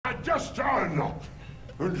digestion!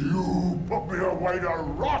 And you put me away to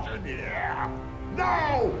rot in here!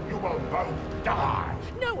 Now you will both die!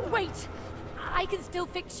 No, wait! I can still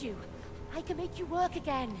fix you. I can make you work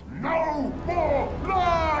again. No more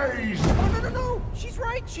lies! Oh, no. She's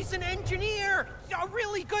right. She's an engineer. A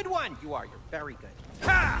really good one. You are. You're very good.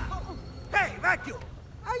 Ha! Hey, Vacuum!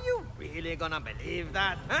 Are you really gonna believe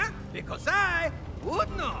that, huh? Because I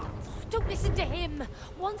would not. Don't listen to him.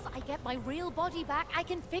 Once I get my real body back, I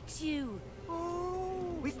can fix you.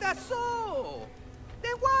 Oh, is that so?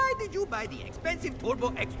 Then why did you buy the expensive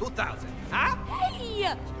Turbo X2000, huh?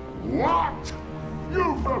 Hey! What?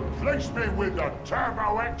 You've replaced me with the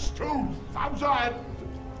Turbo X2000?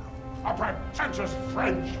 A pretentious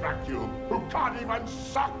French vacuum who can't even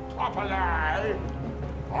suck properly?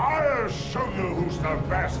 I'll show you who's the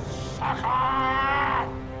best sucker!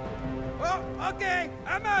 Well, okay,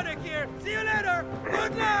 I'm out of here. See you later.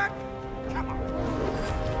 Good luck. Come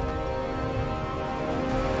on.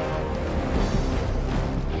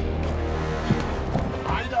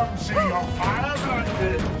 I don't see your fire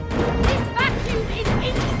blanket. This vacuum is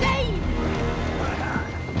insane!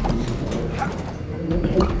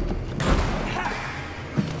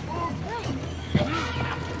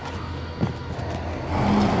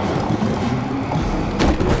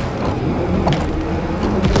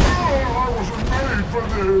 For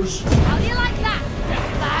this. How do you like that,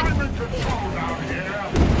 bag? I'm in control down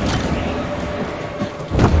here.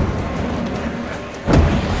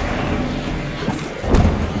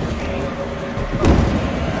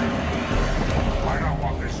 I don't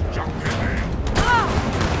want this junk in there.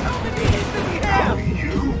 How many hits does he have?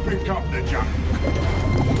 You pick up the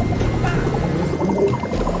junk.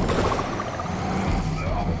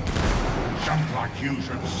 Junk like you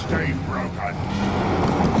should stay broken.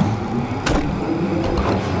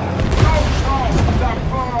 That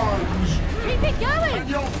burns! Keep it going! And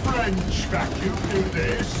your French vacuum do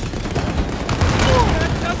this? Oh,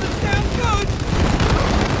 that doesn't sound good!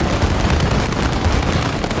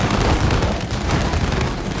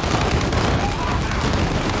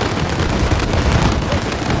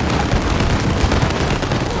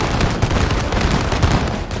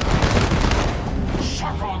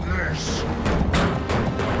 Suck on this!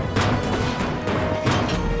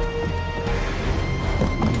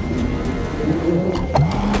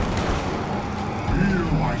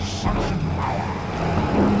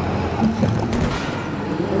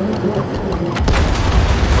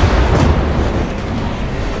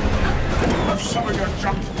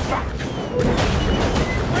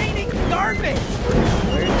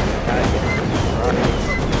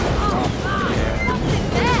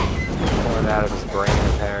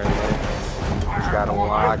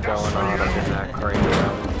 Going on up in that crane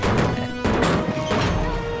now.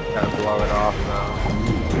 Gotta blow it off now.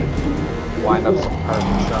 Wind up some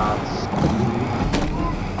perfect shots.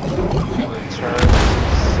 Return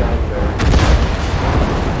sender.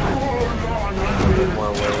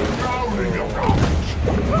 More waves.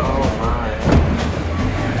 Oh my.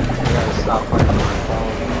 I gotta stop fighting my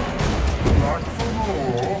phone. Not for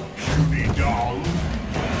more, puny doll.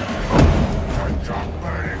 Junk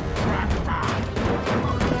burning crackpot.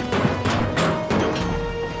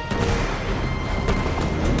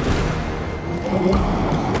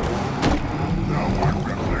 No one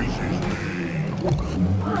replaces me.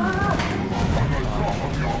 I'm a drop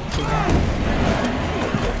of your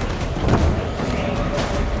blood.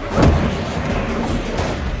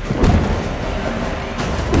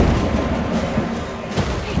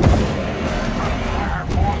 I have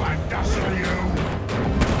more than dust for you.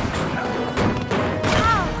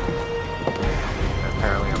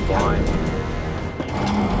 Apparently I'm blind.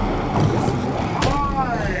 I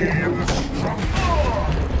am the strong.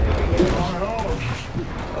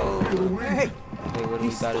 Hey, Hey, what do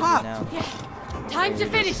we gotta do now? Yeah, time to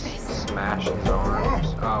finish this. Smash his arms.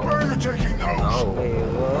 Oh. Where are you taking those? Oh. Hey,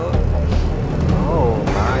 whoa. Oh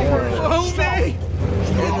my. oh, May!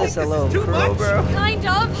 Isn't this a little too pro, much? bro? Kind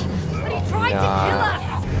of, but he tried to kill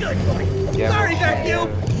us. Yeah, Sorry, Vacuum!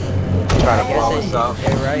 try to blow us up.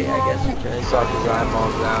 Yeah, right, I guess we tried. Suck his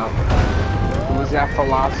eyeballs out. Who was that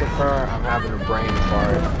philosopher? I'm having a brain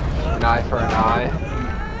fart. An eye for an eye.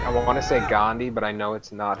 I want to say Gandhi, but I know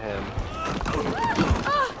it's not him. You know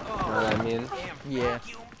what I mean? Yeah.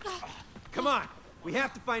 Come on, we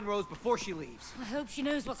have to find Rose before she leaves. I hope she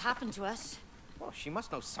knows what's happened to us. Well, she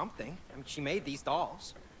must know something. I mean, she made these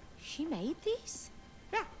dolls. She made these?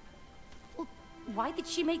 Yeah, Well, why did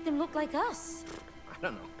she make them look like us? I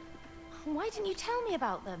don't know. Why didn't you tell me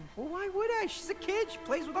about them? Well, why would I? She's a kid. She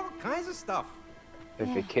plays with all kinds of stuff. If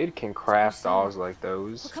Yeah. a kid can craft dolls like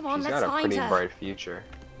those, Well, come on, she's let's got a find pretty her. bright future.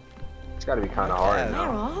 It's got to be kind of hard Yeah.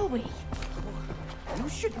 Where now. are we? You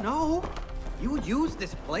should know. You use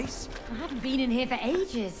this place. I haven't been in here for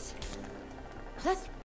ages. Plus,